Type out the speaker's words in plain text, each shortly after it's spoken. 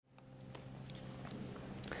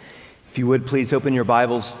If you would, please open your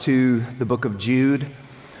Bibles to the book of Jude.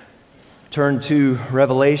 Turn to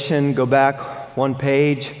Revelation, go back one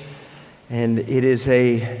page, and it is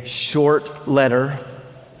a short letter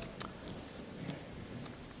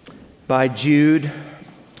by Jude,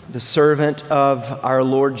 the servant of our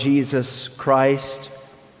Lord Jesus Christ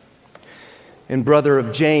and brother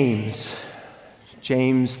of James.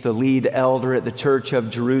 James, the lead elder at the Church of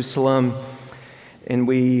Jerusalem. And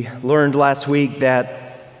we learned last week that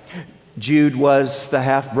Jude was the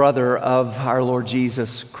half-brother of our Lord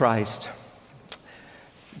Jesus Christ.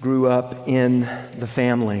 Grew up in the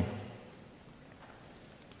family.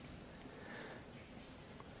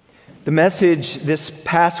 The message this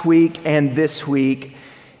past week and this week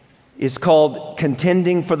is called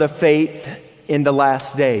Contending for the Faith in the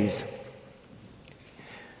Last Days.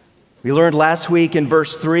 We learned last week in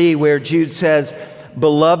verse 3 where Jude says,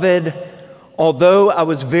 "Beloved, although I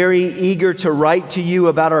was very eager to write to you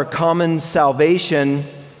about our common salvation,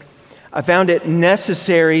 I found it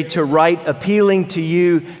necessary to write appealing to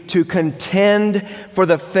you to contend for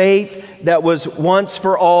the faith that was once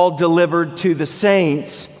for all delivered to the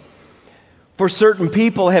saints. For certain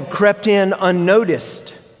people have crept in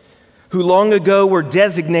unnoticed, who long ago were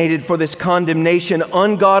designated for this condemnation,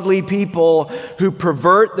 ungodly people who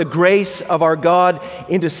pervert the grace of our God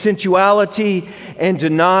into sensuality and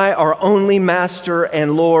deny our only Master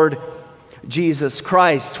and Lord, Jesus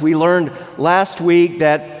Christ." We learned last week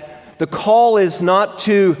that the call is not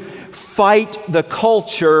to fight the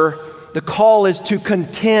culture, the call is to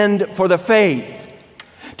contend for the faith,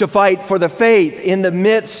 to fight for the faith in the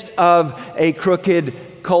midst of a crooked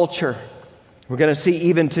culture. We're going to see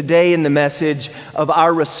even today in the message of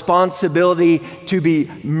our responsibility to be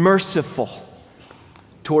merciful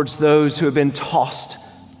towards those who have been tossed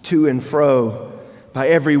to and fro by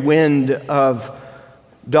every wind of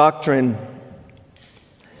doctrine.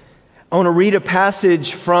 I want to read a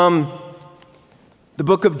passage from the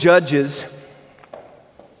book of Judges,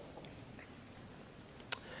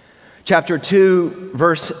 chapter 2,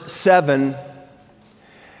 verse 7.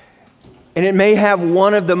 And it may have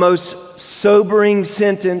one of the most sobering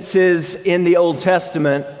sentences in the Old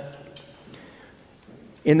Testament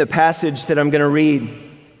in the passage that I'm going to read.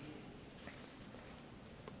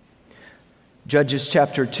 Judges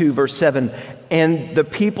chapter 2, verse 7. "And the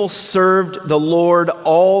people served the Lord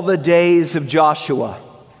all the days of Joshua,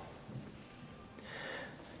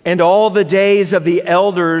 and all the days of the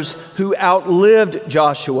elders who outlived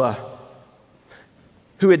Joshua,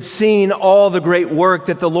 who had seen all the great work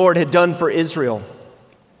that the Lord had done for Israel.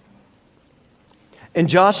 And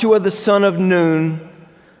Joshua the son of Nun,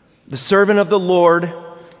 the servant of the Lord,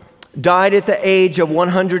 died at the age of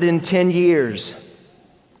 110 years.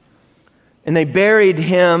 And they buried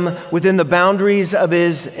him within the boundaries of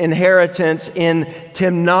his inheritance in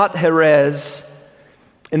Timnath-Heres,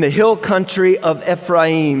 in the hill country of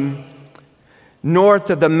Ephraim,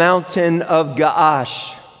 north of the mountain of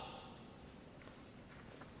Gaash.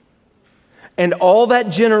 And all that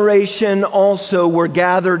generation also were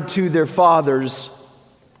gathered to their fathers.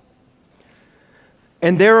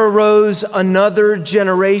 And there arose another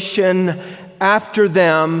generation after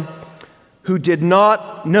them who did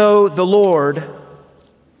not know the Lord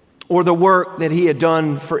or the work that he had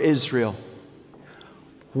done for Israel."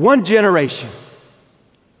 One generation.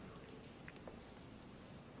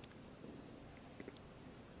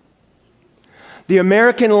 The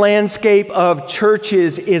American landscape of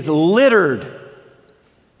churches is littered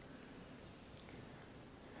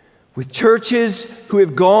with churches who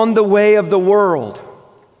have gone the way of the world,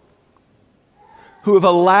 who have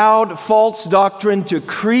allowed false doctrine to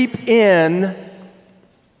creep in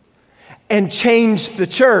and change the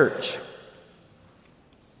church.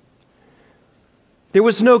 There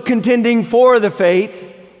was no contending for the faith.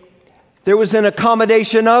 There was an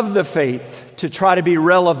accommodation of the faith to try to be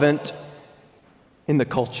relevant in the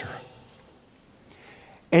culture.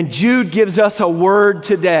 And Jude gives us a word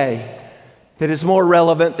today that is more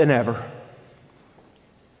relevant than ever.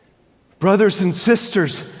 Brothers and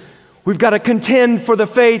sisters, we've got to contend for the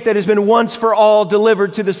faith that has been once for all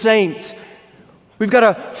delivered to the saints. We've got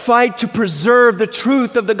to fight to preserve the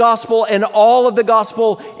truth of the gospel and all of the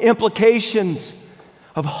gospel implications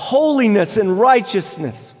of holiness and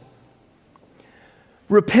righteousness,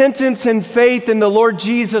 repentance and faith in the Lord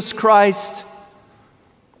Jesus Christ,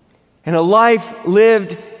 and a life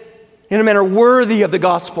lived in a manner worthy of the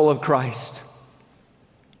gospel of Christ.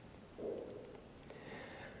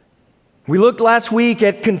 We looked last week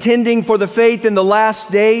at contending for the faith in the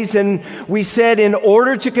last days, and we said in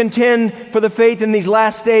order to contend for the faith in these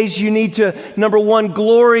last days, you need to, number one,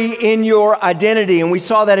 glory in your identity. And we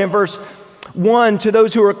saw that in verse 1, to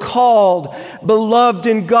those who are called, beloved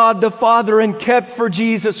in God the Father, and kept for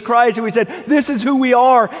Jesus Christ. And we said, this is who we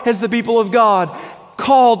are as the people of God,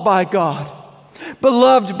 called by God,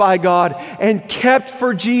 beloved by God, and kept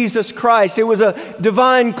for Jesus Christ. It was a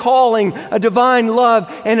divine calling, a divine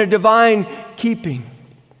love, and a divine keeping.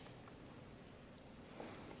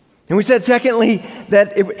 And we said, secondly,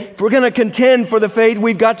 that if we're going to contend for the faith,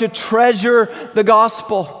 we've got to treasure the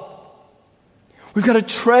gospel. We've got to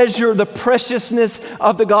treasure the preciousness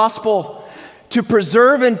of the gospel, to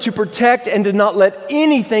preserve and to protect and to not let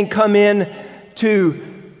anything come in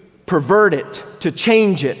to pervert it, to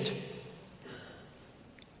change it.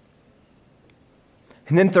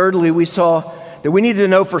 And then thirdly, we saw that we needed to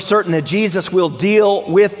know for certain that Jesus will deal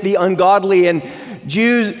with the ungodly. And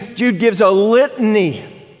Jude gives a litany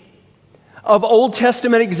of Old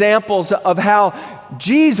Testament examples of how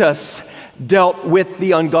Jesus dealt with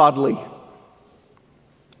the ungodly.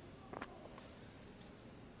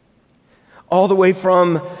 All the way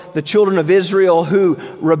from the children of Israel who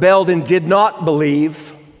rebelled and did not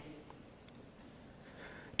believe,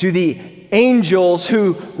 to the angels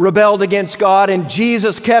who rebelled against God and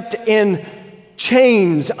Jesus kept in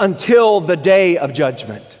chains until the day of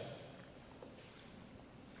judgment.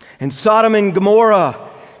 And Sodom and Gomorrah,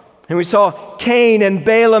 and we saw Cain and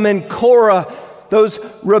Balaam and Korah, those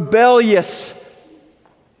rebellious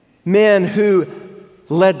men who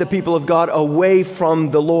led the people of God away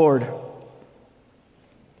from the Lord.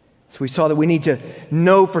 So we saw that we need to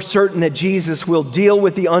know for certain that Jesus will deal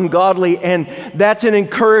with the ungodly, and that's an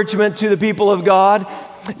encouragement to the people of God.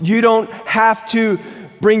 You don't have to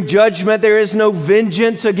bring judgment. There is no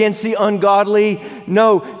vengeance against the ungodly.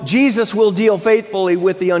 No, Jesus will deal faithfully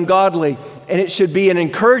with the ungodly, and it should be an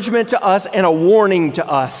encouragement to us and a warning to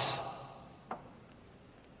us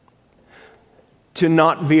to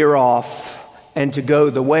not veer off and to go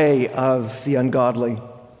the way of the ungodly.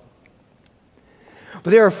 But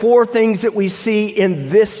there are 4 things that we see in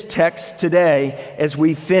this text today as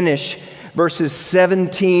we finish verses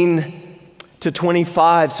 17 to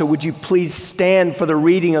 25. So would you please stand for the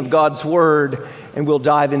reading of God's Word, and we'll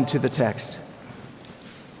dive into the text.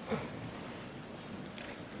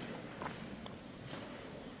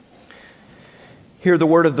 Hear the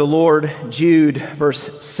word of the Lord, Jude,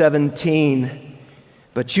 verse 17.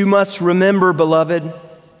 But you must remember, beloved,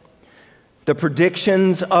 the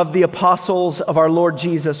predictions of the apostles of our Lord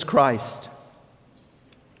Jesus Christ.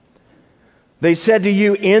 They said to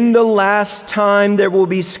you, in the last time there will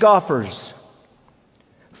be scoffers,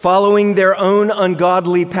 following their own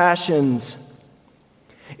ungodly passions.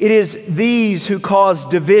 It is these who cause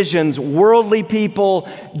divisions, worldly people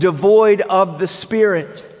devoid of the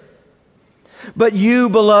Spirit. But you,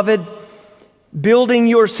 beloved, building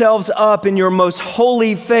yourselves up in your most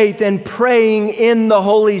holy faith and praying in the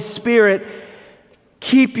Holy Spirit,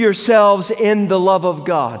 keep yourselves in the love of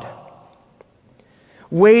God,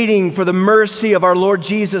 waiting for the mercy of our Lord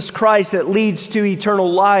Jesus Christ that leads to eternal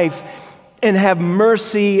life, and have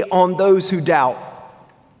mercy on those who doubt.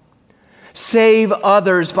 Save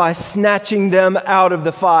others by snatching them out of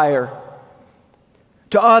the fire.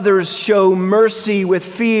 To others show mercy with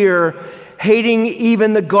fear, hating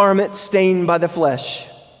even the garment stained by the flesh.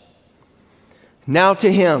 Now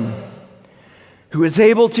to Him who is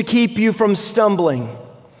able to keep you from stumbling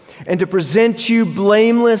and to present you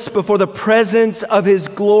blameless before the presence of His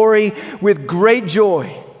glory with great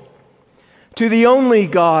joy. To the only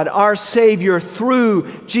God, our Savior,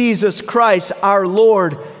 through Jesus Christ our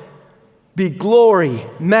Lord, be glory,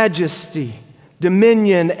 majesty,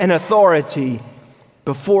 dominion, and authority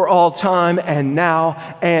before all time and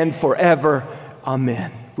now and forever.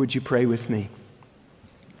 Amen. Would you pray with me?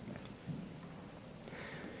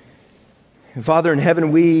 Father in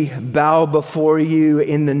heaven, we bow before you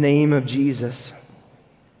in the name of Jesus.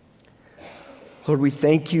 Lord, we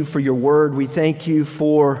thank you for your word. We thank you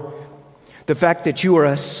for the fact that you are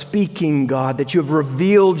a speaking God, that you have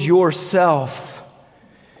revealed yourself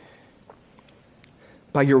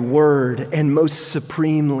by your word, and most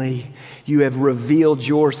supremely, you have revealed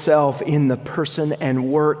yourself in the person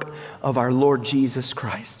and work of our Lord Jesus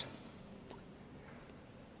Christ.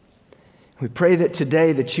 We pray that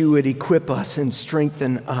today that you would equip us and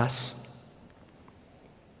strengthen us.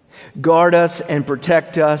 Guard us and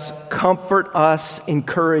protect us, comfort us,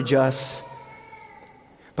 encourage us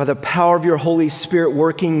by the power of your Holy Spirit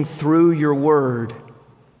working through your word.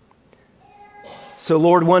 So,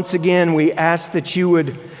 Lord, once again, we ask that you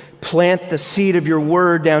would plant the seed of your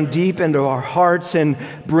word down deep into our hearts and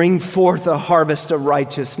bring forth a harvest of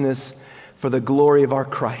righteousness for the glory of our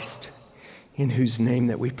Christ, in whose name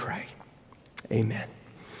that we pray. Amen.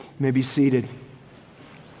 You may be seated.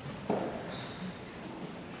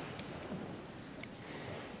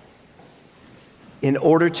 in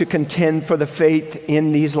order to contend for the faith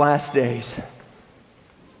in these last days,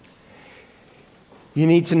 you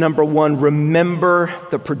need to, number one, remember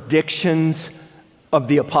the predictions of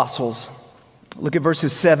the apostles. Look at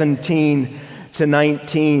verses 17 to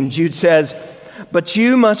 19. Jude says, "But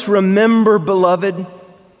you must remember, beloved,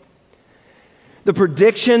 the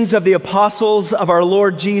predictions of the apostles of our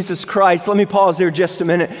Lord Jesus Christ." Let me pause there just a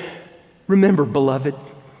minute. Remember, beloved.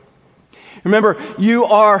 Remember, you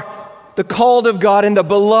are the called of God and the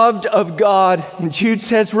beloved of God. And Jude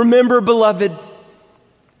says, remember, beloved.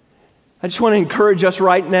 I just want to encourage us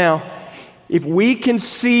right now. If we can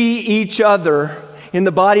see each other in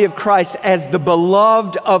the body of Christ as the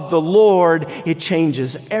beloved of the Lord, it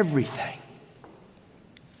changes everything.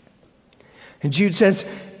 And Jude says,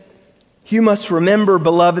 you must remember,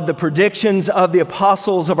 beloved, the predictions of the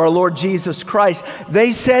apostles of our Lord Jesus Christ.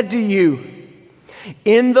 They said to you,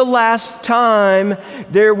 in the last time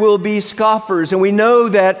there will be scoffers. And we know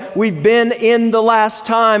that we've been in the last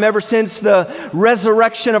time ever since the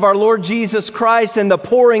resurrection of our Lord Jesus Christ and the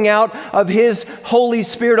pouring out of His Holy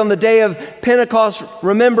Spirit on the day of Pentecost.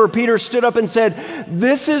 Remember, Peter stood up and said,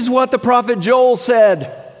 this is what the prophet Joel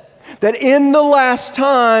said, that in the last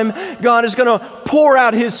time God is going to pour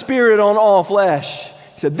out His Spirit on all flesh.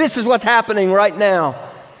 He said, this is what's happening right now.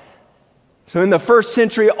 So in the first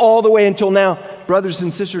century all the way until now, brothers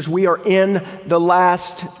and sisters, we are in the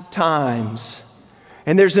last times.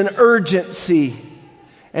 And there's an urgency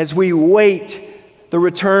as we wait the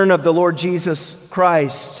return of the Lord Jesus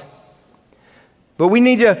Christ. But we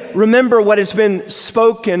need to remember what has been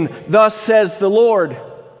spoken, thus says the Lord.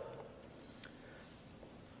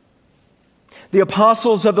 The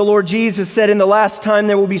apostles of the Lord Jesus said, in the last time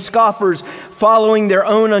there will be scoffers following their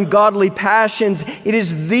own ungodly passions. It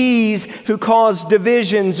is these who cause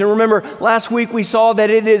divisions. And remember, last week we saw that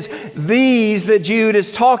it is these that Jude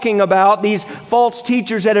is talking about, these false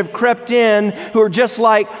teachers that have crept in, who are just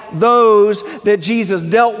like those that Jesus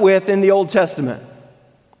dealt with in the Old Testament.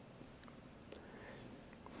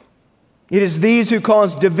 It is these who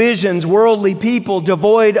cause divisions, worldly people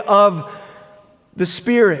devoid of the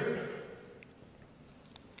Spirit.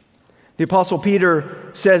 The Apostle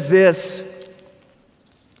Peter says this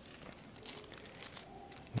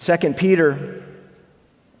in 2 Peter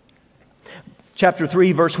chapter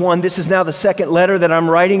 3, verse 1. This is now the second letter that I'm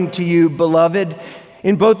writing to you, beloved.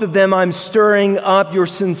 In both of them, I'm stirring up your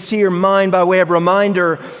sincere mind by way of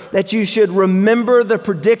reminder that you should remember the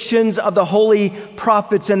predictions of the holy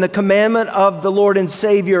prophets and the commandment of the Lord and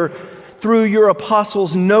Savior through your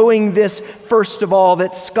apostles, knowing this first of all,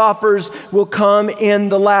 that scoffers will come in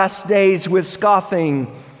the last days with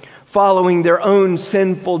scoffing, following their own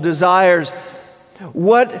sinful desires.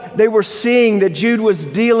 What they were seeing that Jude was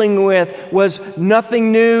dealing with was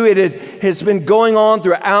nothing new. It has been going on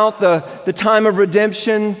throughout the time of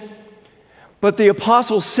redemption. But the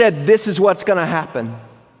apostles said, this is what's going to happen.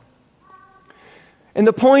 And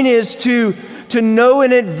the point is to know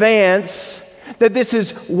in advance that this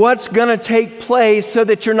is what's going to take place so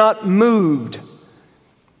that you're not moved,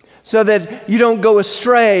 so that you don't go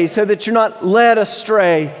astray, so that you're not led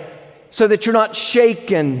astray, so that you're not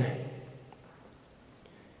shaken.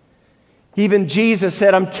 Even Jesus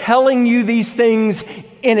said, I'm telling you these things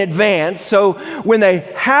in advance, so when they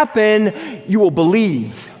happen, you will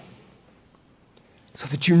believe, so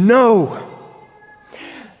that you know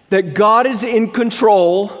that God is in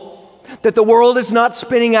control, that the world is not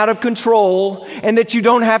spinning out of control, and that you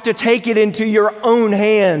don't have to take it into your own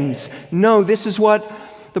hands. No, this is what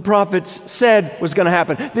the prophets said was going to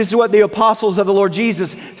happen. This is what the apostles of the Lord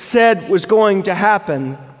Jesus said was going to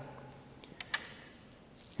happen.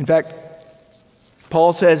 In fact,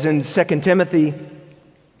 Paul says in 2 Timothy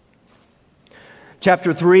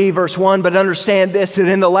chapter 3, verse 1, but understand this, that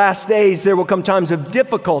in the last days there will come times of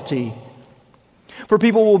difficulty. For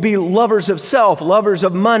people will be lovers of self, lovers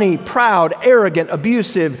of money, proud, arrogant,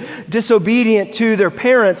 abusive, disobedient to their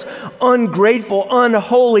parents, ungrateful,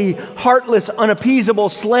 unholy, heartless, unappeasable,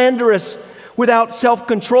 slanderous, without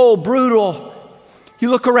self-control, brutal. You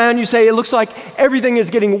look around, you say, it looks like everything is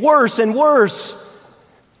getting worse and worse.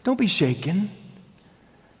 Don't be shaken.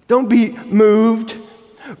 Don't be moved.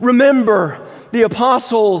 Remember, the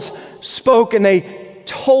apostles spoke and they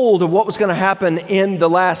told of what was going to happen in the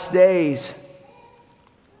last days.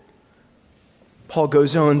 Paul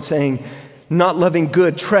goes on saying, not loving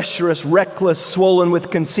good, treacherous, reckless, swollen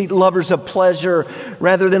with conceit, lovers of pleasure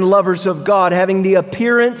rather than lovers of God, having the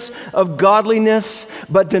appearance of godliness,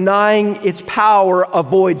 but denying its power,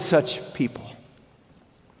 avoid such people.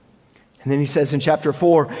 And then he says in chapter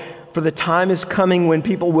 4, for the time is coming when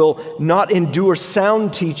people will not endure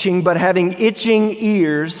sound teaching, but having itching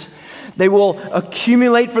ears, They will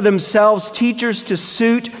accumulate for themselves teachers to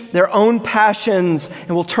suit their own passions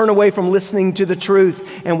and will turn away from listening to the truth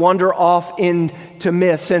and wander off into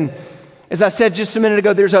myths. And as I said just a minute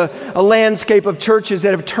ago, there's a landscape of churches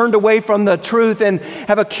that have turned away from the truth and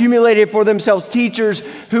have accumulated for themselves teachers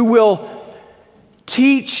who will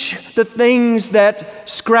teach the things that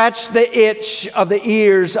scratch the itch of the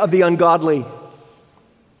ears of the ungodly.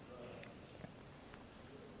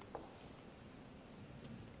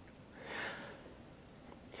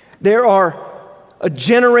 There are a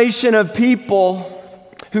generation of people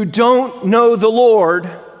who don't know the Lord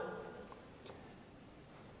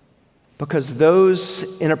because those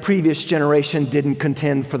in a previous generation didn't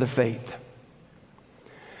contend for the faith.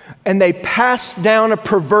 And they pass down a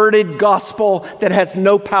perverted gospel that has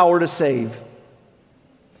no power to save.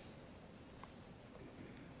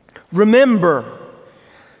 Remember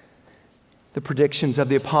the predictions of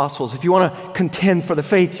the apostles. If you want to contend for the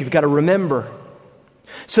faith, you've got to remember,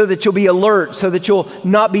 so that you'll be alert, so that you'll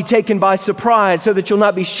not be taken by surprise, so that you'll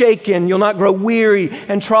not be shaken, you'll not grow weary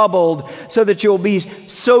and troubled, so that you'll be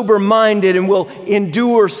sober-minded and will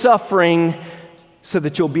endure suffering, so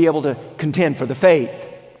that you'll be able to contend for the faith.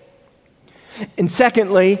 And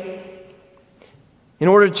secondly, in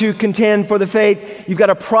order to contend for the faith, you've got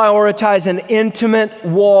to prioritize an intimate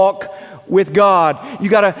walk with God.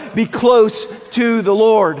 You've got to be close to the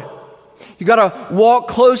Lord. You've got to walk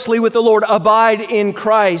closely with the Lord, abide in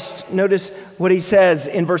Christ. Notice what he says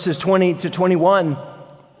in verses 20 to 21.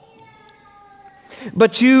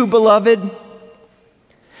 But you, beloved,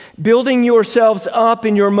 building yourselves up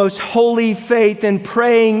in your most holy faith and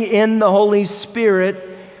praying in the Holy Spirit,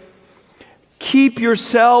 keep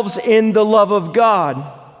yourselves in the love of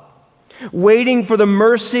God, waiting for the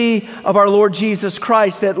mercy of our Lord Jesus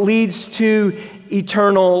Christ that leads to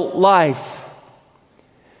eternal life.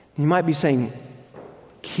 You might be saying,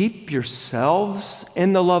 keep yourselves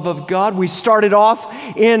in the love of God. We started off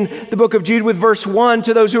in the book of Jude with verse 1,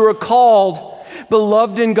 to those who are called,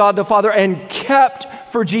 beloved in God the Father, and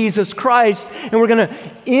kept for Jesus Christ. And we're going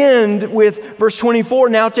to end with verse 24.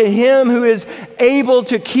 Now to him who is able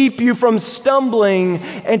to keep you from stumbling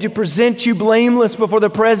and to present you blameless before the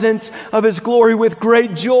presence of his glory with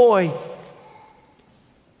great joy.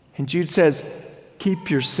 And Jude says,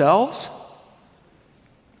 keep yourselves.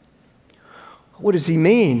 What does he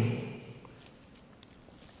mean?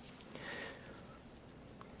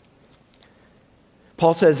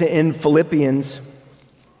 Paul says in Philippians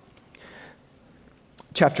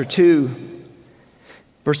chapter 2,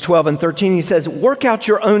 verse 12 and 13, he says, work out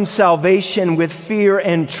your own salvation with fear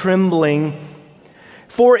and trembling,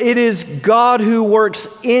 for it is God who works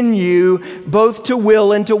in you both to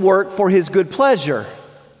will and to work for his good pleasure.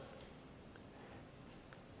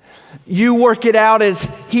 You work it out as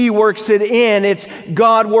he works it in. It's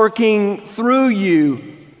God working through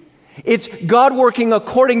you. It's God working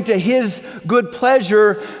according to his good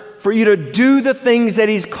pleasure for you to do the things that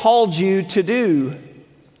he's called you to do.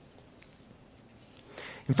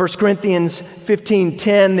 In 1 Corinthians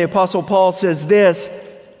 15:10, the Apostle Paul says this,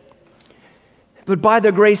 but by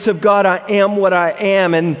the grace of God I am what I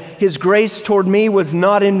am, and his grace toward me was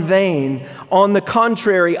not in vain. On the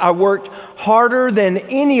contrary, I worked harder than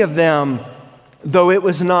any of them, though it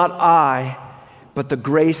was not I, but the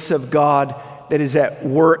grace of God that is at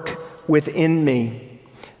work within me.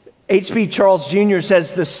 H.B. Charles Jr.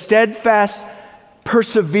 says, the steadfast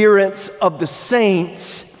perseverance of the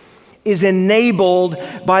saints is enabled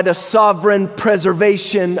by the sovereign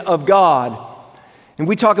preservation of God. And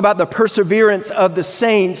we talk about the perseverance of the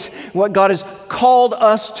saints, what God has called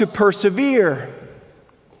us to persevere.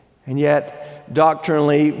 And yet,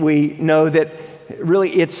 doctrinally, we know that really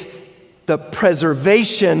it's the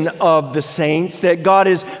preservation of the saints, that God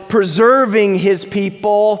is preserving his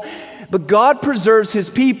people, but God preserves his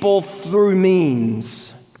people through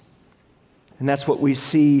means. And that's what we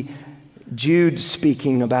see Jude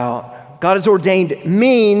speaking about. God has ordained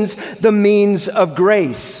means, the means of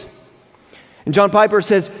grace. And John Piper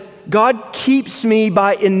says, God keeps me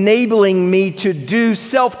by enabling me to do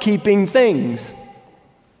self-keeping things.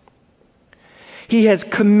 He has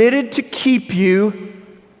committed to keep you,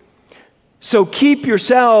 so keep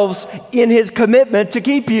yourselves in his commitment to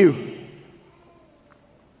keep you.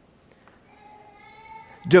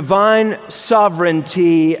 Divine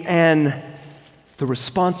sovereignty and the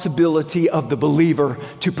responsibility of the believer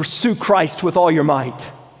to pursue Christ with all your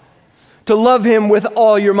might, to love him with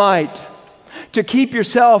all your might, to keep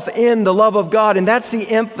yourself in the love of God. And that's the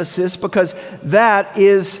emphasis, because that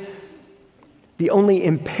is the only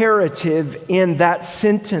imperative in that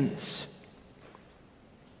sentence.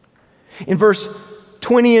 In verse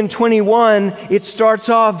 20 and 21, it starts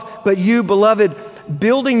off but you, beloved,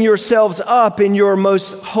 building yourselves up in your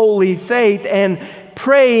most holy faith and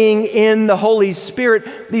praying in the Holy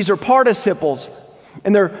Spirit. These are participles,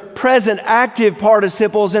 and they're present active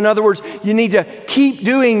participles. In other words, you need to keep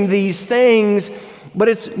doing these things, but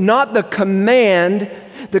it's not the command.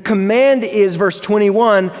 The command is, verse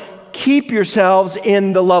 21, keep yourselves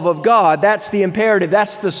in the love of God. That's the imperative.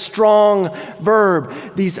 That's the strong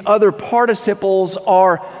verb. These other participles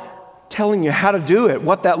are telling you how to do it,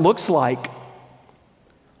 what that looks like.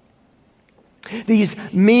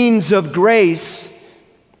 These means of grace.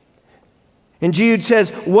 And Jude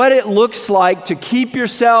says, what it looks like to keep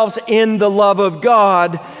yourselves in the love of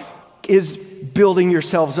God is building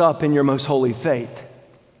yourselves up in your most holy faith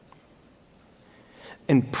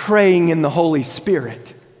and praying in the Holy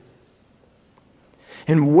Spirit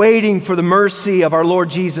and waiting for the mercy of our Lord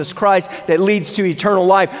Jesus Christ that leads to eternal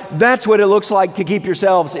life. That's what it looks like to keep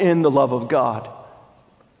yourselves in the love of God.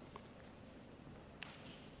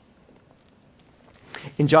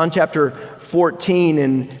 In John chapter 14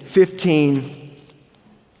 and 15,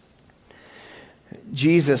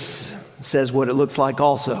 Jesus says what it looks like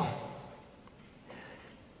also.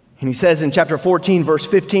 And he says in chapter 14, verse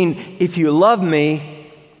 15, if you love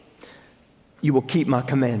me, you will keep my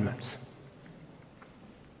commandments.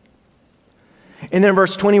 And then in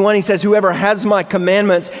verse 21, he says, whoever has my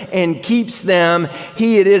commandments and keeps them,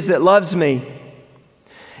 he it is that loves me.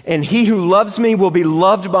 And he who loves me will be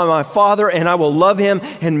loved by my Father, and I will love him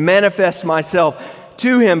and manifest myself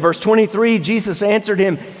to him. Verse 23, Jesus answered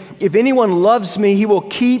him, if anyone loves me, he will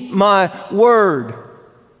keep my word.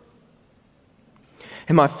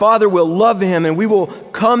 And my Father will love him, and we will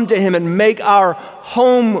come to him and make our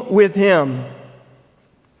home with him.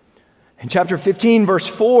 In chapter 15, verse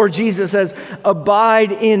 4, Jesus says,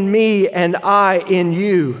 abide in me and I in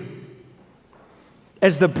you.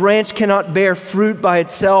 As the branch cannot bear fruit by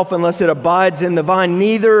itself unless it abides in the vine,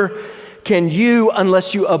 neither can you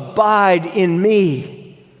unless you abide in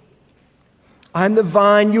me. I'm the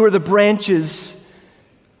vine, you are the branches.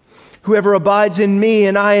 Whoever abides in me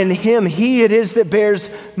and I in him, he it is that bears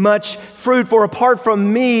much fruit. For apart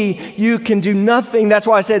from me, you can do nothing. That's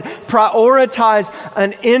why I said prioritize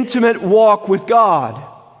an intimate walk with God.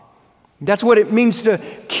 That's what it means to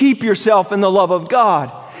keep yourself in the love of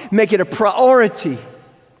God. Make it a priority.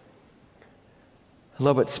 I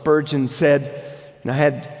love what Spurgeon said, and I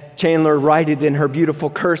had Chandler write it in her beautiful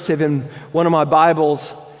cursive in one of my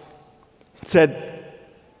Bibles. It said,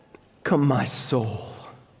 come my soul,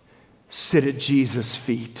 sit at Jesus'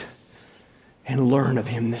 feet and learn of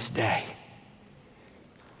him this day.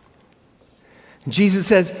 Jesus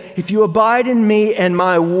says, if you abide in me and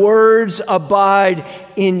my words abide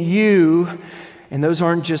in you, and those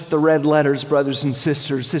aren't just the red letters, brothers and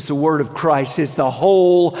sisters, it's the word of Christ, it's the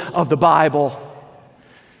whole of the Bible.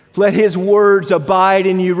 Let his words abide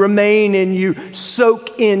in you, remain in you,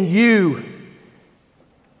 soak in you.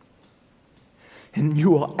 And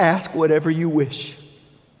you will ask whatever you wish,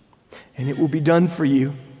 and it will be done for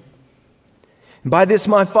you. And by this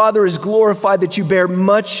my Father is glorified, that you bear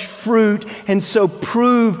much fruit, and so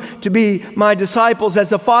prove to be my disciples. As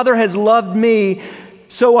the Father has loved me,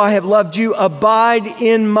 so I have loved you. Abide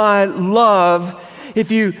in my love.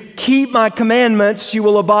 If you keep my commandments, you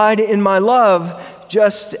will abide in my love,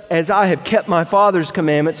 just as I have kept my Father's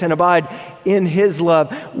commandments and abide in his love.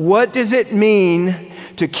 What does it mean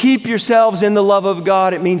to keep yourselves in the love of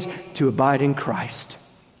God? It means to abide in Christ.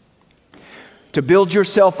 To build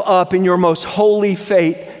yourself up in your most holy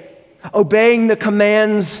faith, obeying the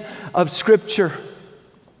commands of Scripture,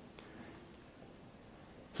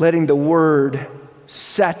 letting the Word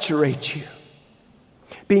saturate you,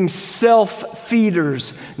 being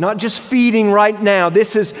self-feeders, not just feeding right now.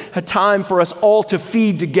 This is a time for us all to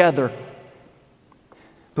feed together.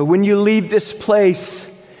 But when you leave this place,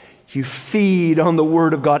 you feed on the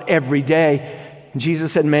Word of God every day. And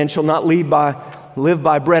Jesus said, man shall not live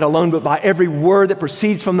by bread alone, but by every word that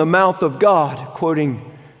proceeds from the mouth of God,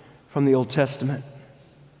 quoting from the Old Testament.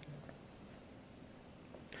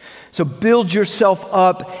 So build yourself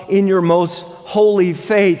up in your most holy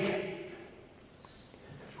faith,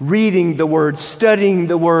 reading the Word, studying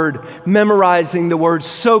the Word, memorizing the Word,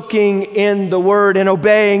 soaking in the Word, and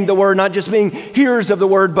obeying the Word, not just being hearers of the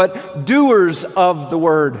Word, but doers of the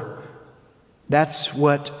Word. That's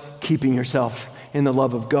what keeping yourself in the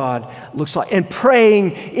love of God looks like. And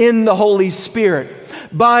praying in the Holy Spirit,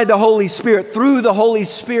 by the Holy Spirit, through the Holy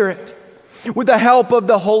Spirit, with the help of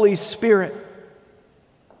the Holy Spirit.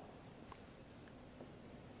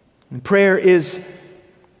 And prayer is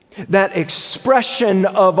that expression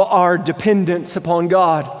of our dependence upon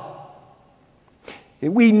God.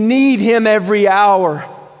 We need him every hour.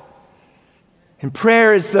 And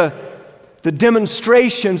prayer is the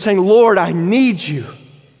demonstration saying, Lord, I need you.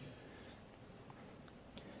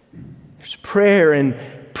 There's prayer and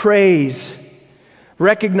praise,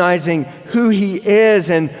 recognizing who He is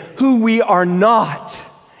and who we are not,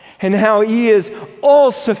 and how He is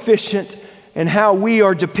all sufficient and how we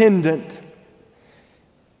are dependent.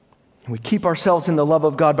 And we keep ourselves in the love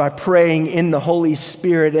of God by praying in the Holy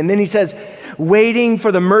Spirit. And then he says, waiting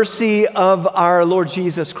for the mercy of our Lord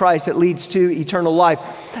Jesus Christ that leads to eternal life.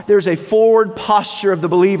 There's a forward posture of the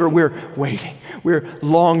believer. We're waiting. We're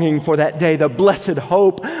longing for that day, the blessed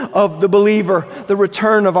hope of the believer, the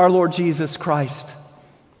return of our Lord Jesus Christ.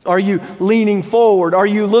 Are you leaning forward? Are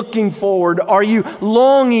you looking forward? Are you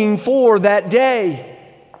longing for that day?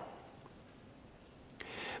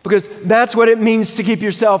 Because that's what it means to keep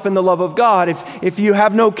yourself in the love of God. If you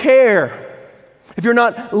have no care, if you're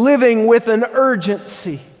not living with an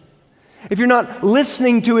urgency, if you're not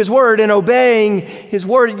listening to His Word and obeying His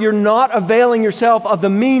Word, you're not availing yourself of the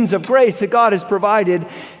means of grace that God has provided.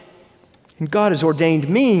 And God has ordained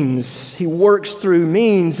means. He works through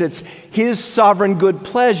means. It's His sovereign good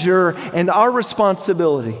pleasure and our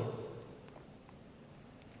responsibility.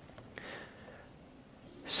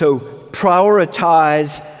 So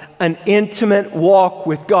prioritize an intimate walk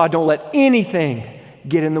with God. Don't let anything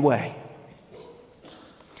get in the way.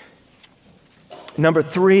 Number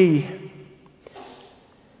 3,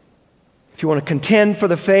 if you want to contend for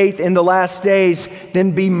the faith in the last days,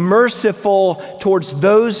 then be merciful towards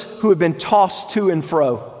those who have been tossed to and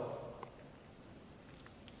fro.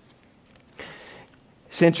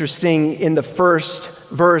 It's interesting in the first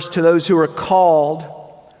verse, to those who are called,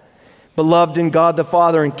 beloved in God the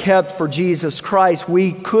Father, and kept for Jesus Christ,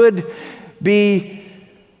 we could be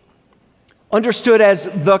understood as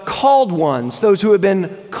the called ones, those who have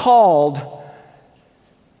been called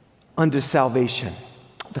unto salvation.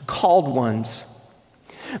 The called ones.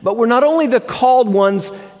 But we're not only the called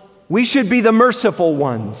ones, we should be the merciful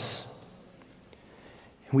ones.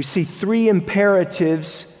 We see 3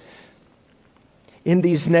 imperatives in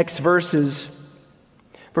these next verses,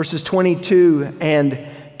 verses 22 and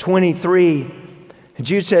 23.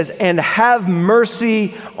 Jude says, and have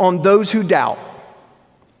mercy on those who doubt.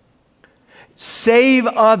 Save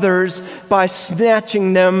others by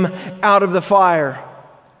snatching them out of the fire.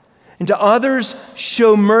 And to others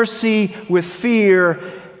show mercy with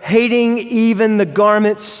fear, hating even the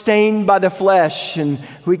garment stained by the flesh. And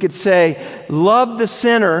we could say, love the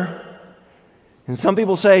sinner. And some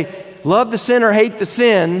people say, love the sinner, hate the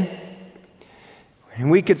sin. And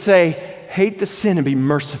we could say, hate the sin and be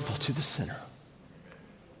merciful to the sinner.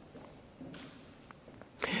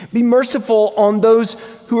 Be merciful on those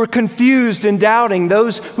who are confused and doubting,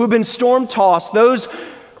 those who have been storm-tossed, those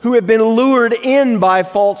who have been lured in by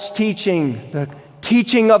false teaching, the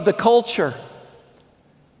teaching of the culture.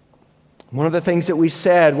 One of the things that we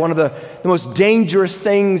said, one of the most dangerous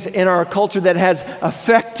things in our culture that has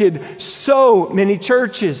affected so many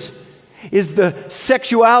churches is the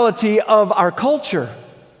sexuality of our culture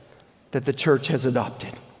that the church has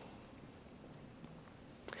adopted.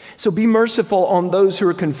 So be merciful on those who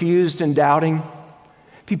are confused and doubting.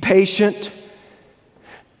 Be patient.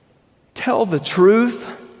 Tell the truth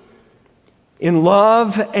in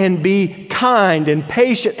love, and be kind and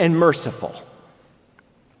patient and merciful.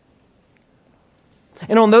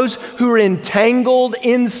 And on those who are entangled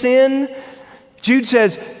in sin, Jude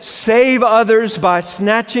says, save others by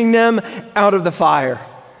snatching them out of the fire.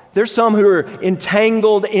 There's some who are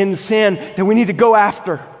entangled in sin that we need to go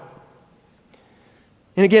after.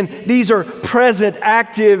 And again, these are present,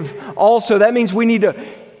 active also. That means we need to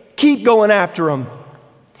keep going after them.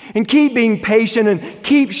 And keep being patient and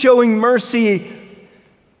keep showing mercy.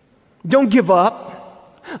 Don't give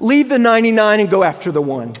up. Leave the 99 and go after the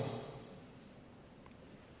one.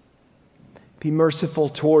 Be merciful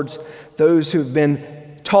towards those who have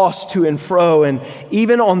been tossed to and fro, and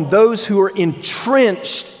even on those who are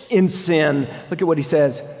entrenched in sin. Look at what he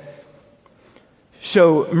says.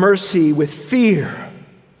 Show mercy with fear,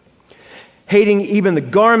 hating even the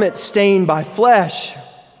garment stained by flesh.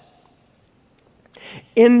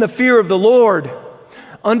 In the fear of the Lord,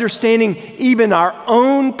 understanding even our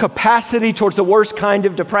own capacity towards the worst kind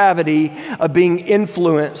of depravity of being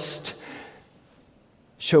influenced.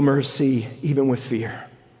 Show mercy even with fear.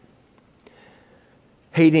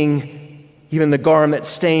 Hating even the garment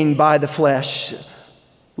stained by the flesh.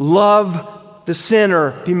 Love the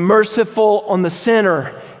sinner. Be merciful on the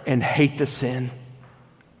sinner and hate the sin.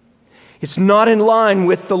 It's not in line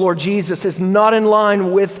with the Lord Jesus. It's not in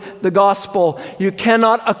line with the gospel. You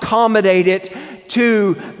cannot accommodate it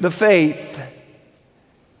to the faith.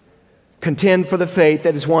 Contend for the faith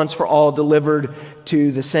that is once for all delivered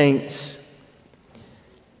to the saints.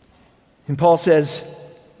 And Paul says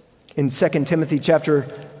in 2 Timothy chapter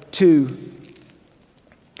 2,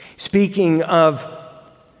 speaking of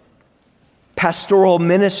pastoral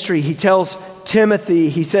ministry, he tells Timothy,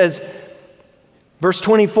 he says, verse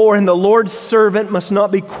 24, "And the Lord's servant must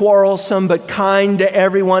not be quarrelsome, but kind to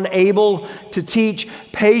everyone, able to teach,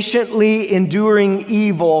 patiently enduring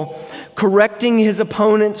evil, correcting his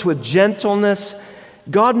opponents with gentleness.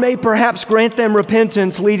 God may perhaps grant them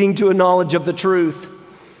repentance leading to a knowledge of the truth,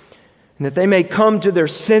 and that they may come to their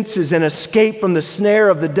senses and escape from the snare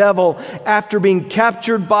of the devil after being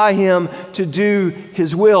captured by him to do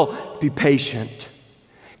his will." Be patient.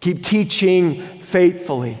 Keep teaching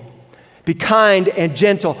faithfully. Be kind and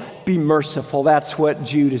gentle. Be merciful. That's what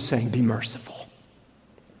Jude is saying. Be merciful.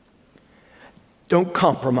 Don't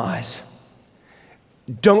compromise.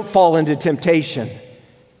 Don't fall into temptation.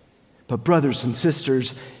 But brothers and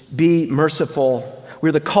sisters, be merciful.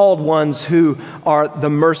 We're the called ones who are the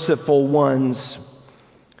merciful ones.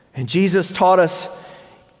 And Jesus taught us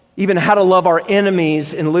even how to love our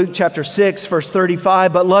enemies in Luke chapter 6, verse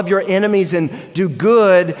 35. "But love your enemies and do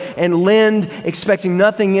good and lend, expecting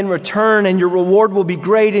nothing in return, and your reward will be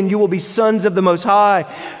great, and you will be sons of the Most High.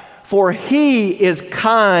 For he is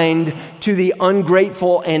kind to the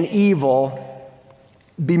ungrateful and evil.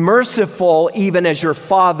 Be merciful even as your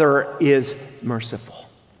Father is merciful."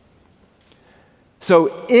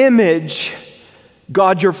 So image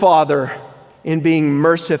God your Father in being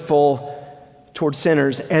merciful toward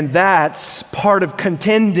sinners. And that's part of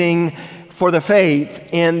contending for the faith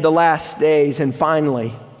in the last days. And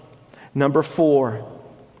finally, number 4,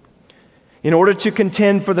 in order to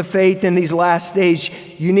contend for the faith in these last days,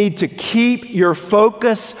 you need to keep your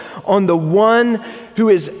focus on the one who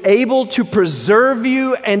is able to preserve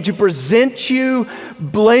you and to present you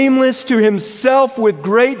blameless to himself with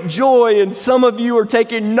great joy. And some of you are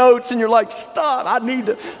taking notes and you're like, stop, I need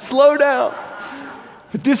to slow down.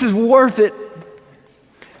 But this is worth it.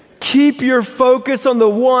 Keep your focus on the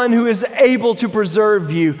one who is able to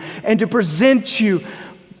preserve you and to present you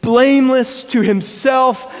blameless to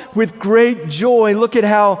himself with great joy. Look at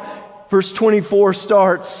how verse 24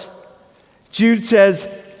 starts. Jude says,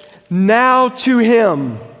 "Now to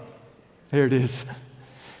him," there it is,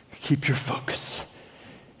 keep your focus.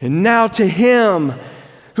 "And now to him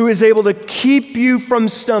who is able to keep you from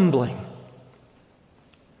stumbling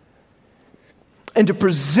and to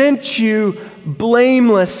present you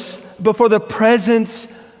blameless before the presence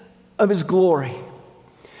of his glory."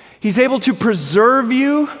 He's able to preserve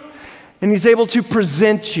you, and he's able to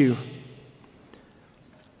present you.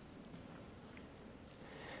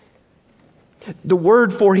 The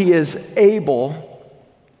word for he is able,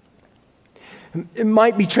 it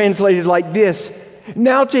might be translated like this: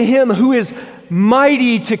 "Now to him who is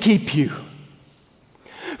mighty to keep you,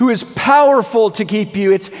 who is powerful to keep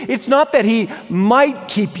you." It's not that he might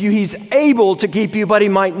keep you, he's able to keep you, but he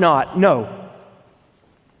might not. No.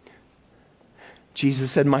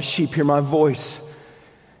 Jesus said, "My sheep hear my voice,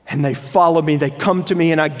 and they follow me. They come to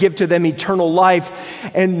me, and I give to them eternal life,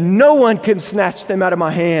 and no one can snatch them out of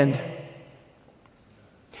my hand."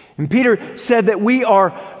 And Peter said that we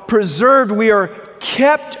are preserved, we are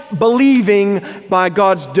kept believing by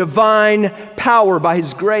God's divine power, by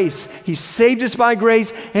his grace. He saved us by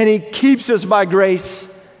grace, and he keeps us by grace.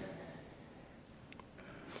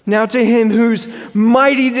 Now to him who's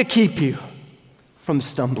mighty to keep you from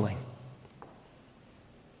stumbling.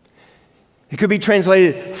 It could be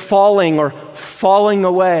translated falling or falling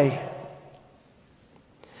away.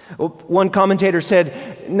 One commentator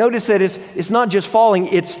said, notice that it's not just falling,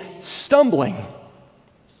 it's stumbling.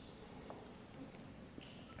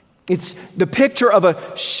 It's the picture of a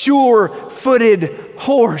sure-footed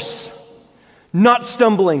horse, not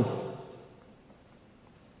stumbling.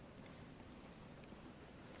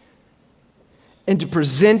 And to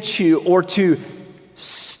present you or to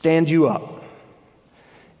stand you up.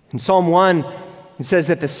 In Psalm 1, it says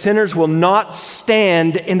that the sinners will not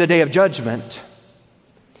stand in the day of judgment.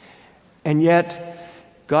 And yet,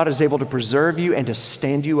 God is able to preserve you and to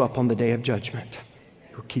stand you up on the day of judgment.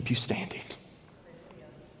 He will keep you standing.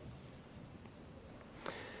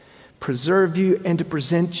 Preserve you and to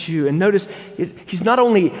present you. And notice, he's not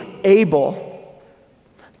only able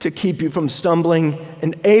to keep you from stumbling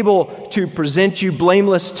and able to present you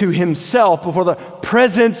blameless to himself before the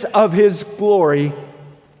presence of his glory.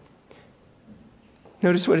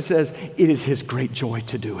 Notice what it says. It is his great joy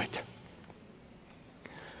to do it.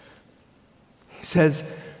 He says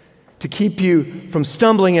to keep you from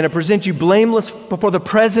stumbling and to present you blameless before the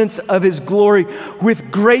presence of his glory with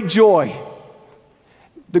great joy.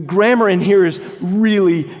 The grammar in here is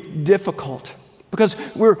really difficult because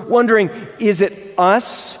we're wondering, is it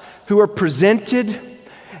us who are presented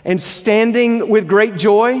and standing with great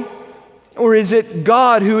joy? Or is it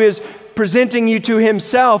God who is presenting you to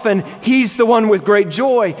himself and he's the one with great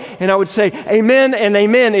joy? And I would say amen and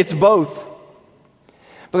amen. It's both.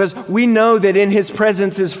 Because we know that in his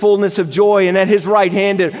presence is fullness of joy, and at his right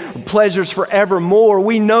hand are pleasures forevermore.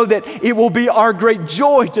 We know that it will be our great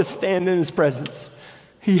joy to stand in his presence.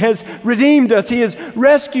 He has redeemed us. He has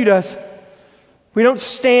rescued us. We don't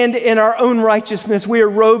stand in our own righteousness. We are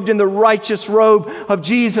robed in the righteous robe of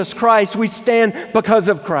Jesus Christ. We stand because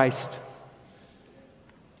of Christ.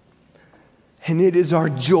 And it is our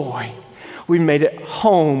joy. We've made it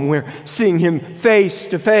home. We're seeing him face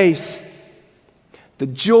to face. The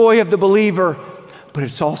joy of the believer, but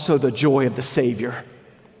it's also the joy of the Savior.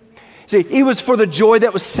 See, it was for the joy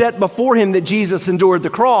that was set before him that Jesus endured the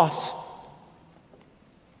cross.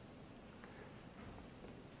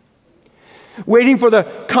 Waiting for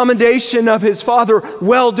the commendation of his Father,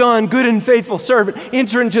 well done, good and faithful servant.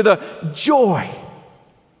 Enter into the joy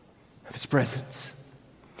of his presence.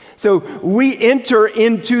 So we enter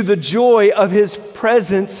into the joy of his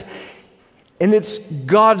presence, and it's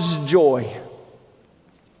God's joy.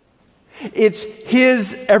 It's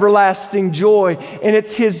his everlasting joy, and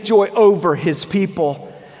it's his joy over his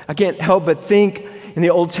people. I can't help but think in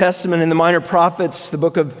the Old Testament, in the minor prophets, the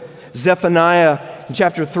book of Zephaniah, in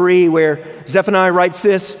chapter 3, where Zephaniah writes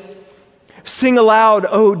this: "Sing aloud,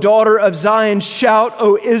 O daughter of Zion, shout,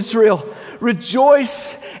 O Israel,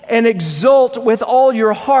 rejoice and exult with all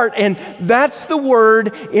your heart." And that's the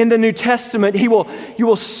word in the New Testament. You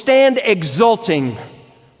will stand exulting,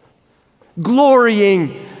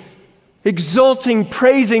 glorying, exulting,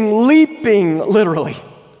 praising, leaping, literally.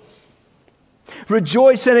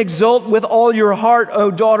 Rejoice and exult with all your heart,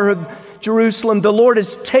 O daughter of Jerusalem. The Lord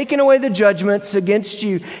has taken away the judgments against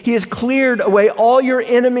you. He has cleared away all your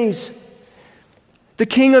enemies. The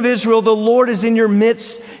King of Israel, the Lord, is in your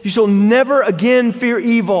midst. You shall never again fear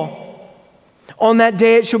evil. On that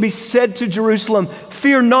day it shall be said to Jerusalem,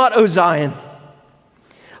 fear not, O Zion.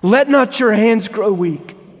 Let not your hands grow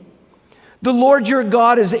weak. The Lord your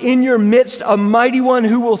God is in your midst, a mighty one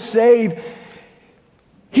who will save.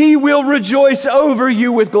 He will rejoice over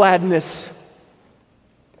you with gladness.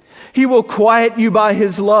 He will quiet you by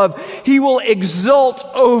his love. He will exult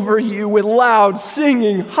over you with loud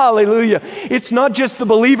singing. Hallelujah. It's not just the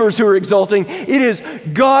believers who are exulting. It is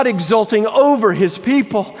God exulting over his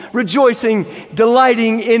people, rejoicing,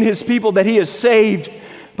 delighting in his people that he has saved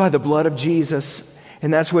by the blood of Jesus.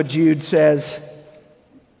 And that's what Jude says.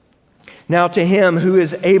 Now to him who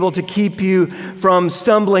is able to keep you from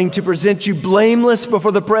stumbling, to present you blameless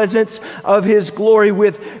before the presence of his glory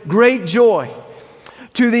with great joy.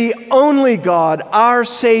 To the only God, our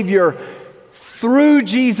Savior, through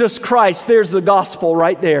Jesus Christ. There's the gospel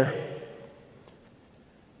right there.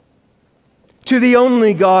 To the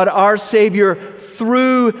only God, our Savior,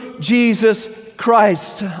 through Jesus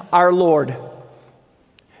Christ, our Lord.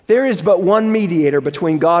 There is but one mediator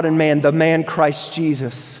between God and man, the man Christ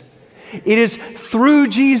Jesus. It is through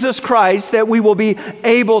Jesus Christ that we will be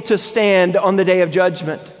able to stand on the day of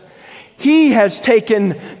judgment. He has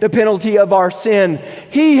taken the penalty of our sin.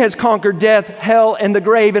 He has conquered death, hell, and the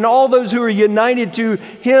grave. And all those who are united to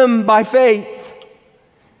him by faith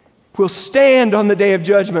will stand on the day of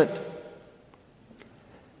judgment,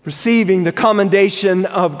 receiving the commendation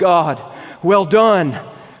of God. Well done,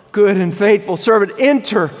 good and faithful servant.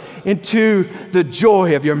 Enter into the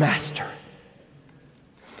joy of your master.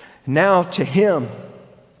 Now to him,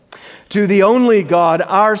 to the only God,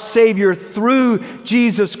 our Savior, through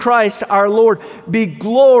Jesus Christ our Lord, be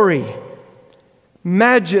glory,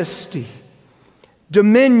 majesty,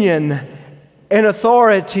 dominion, and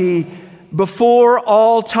authority before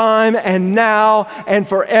all time and now and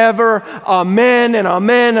forever. Amen and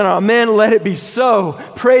amen and amen. Let it be so.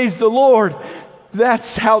 Praise the Lord.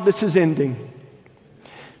 That's how this is ending.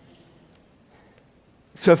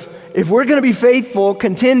 So if we're going to be faithful,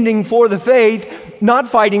 contending for the faith, not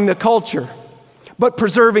fighting the culture, but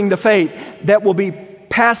preserving the faith that will be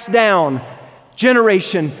passed down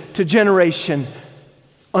generation to generation,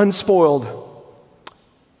 unspoiled,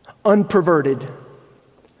 unperverted.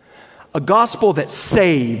 A gospel that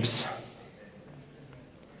saves.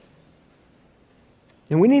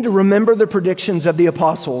 And we need to remember the predictions of the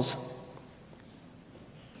apostles.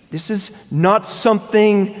 This is not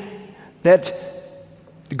something that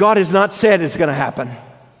God has not said is going to happen.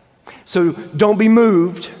 So don't be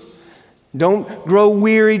moved. Don't grow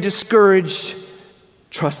weary, discouraged.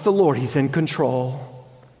 Trust the Lord. He's in control.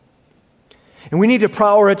 And we need to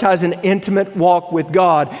prioritize an intimate walk with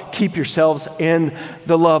God. Keep yourselves in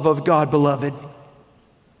the love of God, beloved.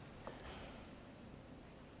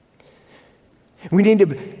 We need to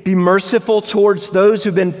be merciful towards those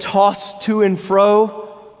who've been tossed to and fro.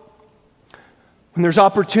 When there's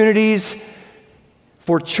opportunities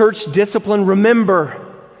for church discipline,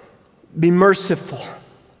 remember, be merciful.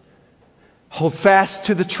 Hold fast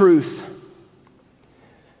to the truth.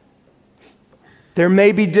 There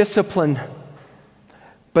may be discipline,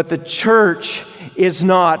 but the church is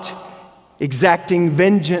not exacting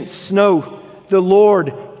vengeance. No, the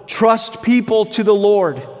Lord, trust people to the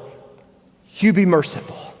Lord. You be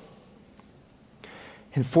merciful.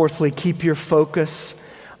 And fourthly, keep your focus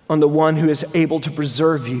on the one who is able to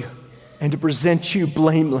preserve you and to present you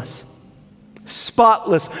blameless,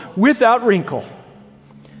 spotless, without wrinkle,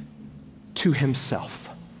 to himself.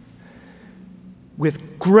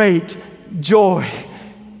 With great joy,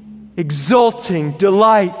 exulting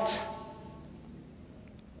delight.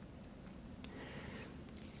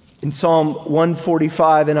 In Psalm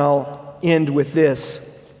 145, and I'll end with this,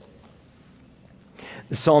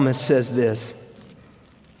 the psalmist says this: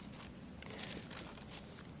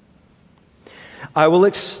 I will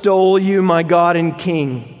extol you, my God and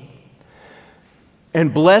King,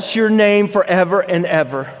 and bless your name forever and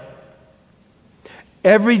ever.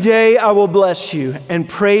 Every day I will bless you and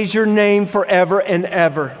praise your name forever and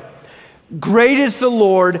ever. Great is the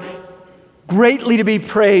Lord, greatly to be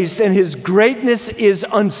praised, and his greatness is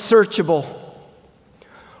unsearchable.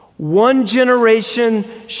 One generation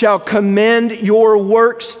shall commend your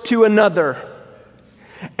works to another,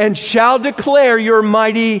 and shall declare your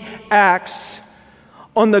mighty acts.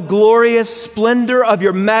 On the glorious splendor of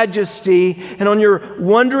your majesty and on your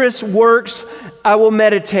wondrous works I will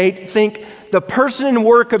meditate. Think the person and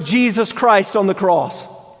work of Jesus Christ on the cross.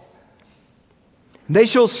 They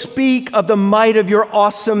shall speak of the might of your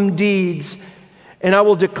awesome deeds, and I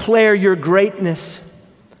will declare your greatness.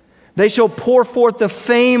 They shall pour forth the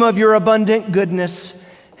fame of your abundant goodness,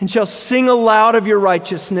 and shall sing aloud of your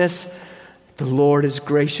righteousness. The Lord is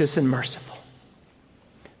gracious and merciful,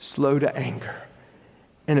 slow to anger,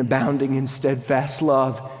 and abounding in steadfast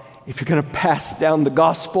love. If you're going to pass down the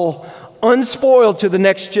gospel unspoiled to the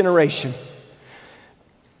next generation,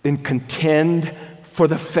 then contend for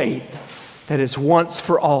the faith that is once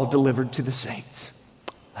for all delivered to the saints.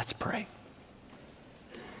 Let's pray.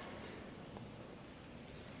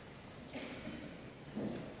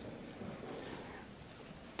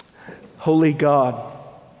 Holy God,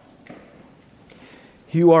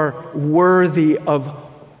 you are worthy of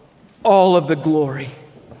all of the glory,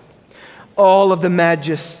 all of the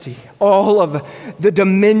majesty, all of the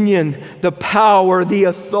dominion, the power, the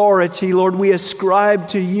authority. Lord, we ascribe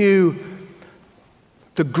to you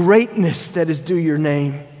the greatness that is due your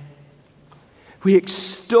name. We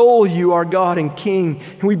extol you, our God and King,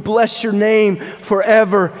 and we bless your name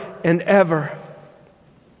forever and ever.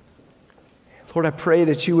 Lord, I pray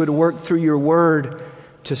that you would work through your word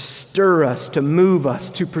to stir us, to move us,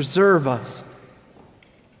 to preserve us.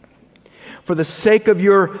 For the sake of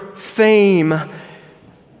your fame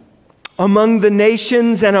among the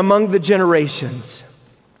nations and among the generations.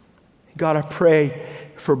 God, I pray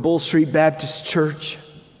for Bull Street Baptist Church.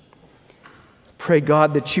 Pray,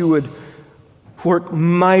 God, that you would work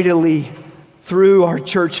mightily through our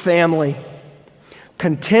church family,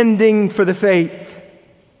 contending for the faith,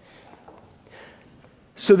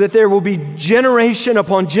 so that there will be generation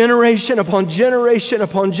upon generation upon generation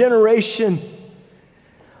upon generation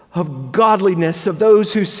of godliness, of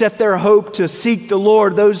those who set their hope to seek the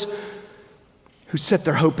Lord, those who set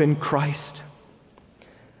their hope in Christ.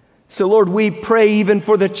 So, Lord, we pray even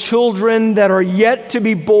for the children that are yet to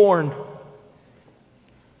be born,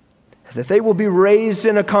 that they will be raised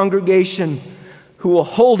in a congregation who will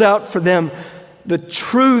hold out for them the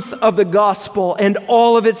truth of the gospel and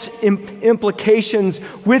all of its implications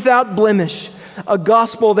without blemish, a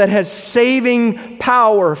gospel that has saving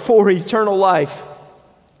power for eternal life.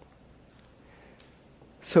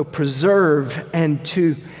 So preserve and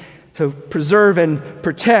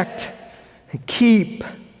protect and keep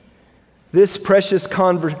this precious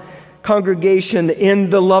congregation in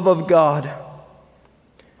the love of God,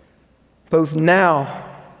 both now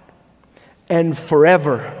and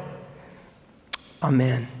forever.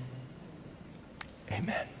 Amen.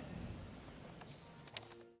 Amen.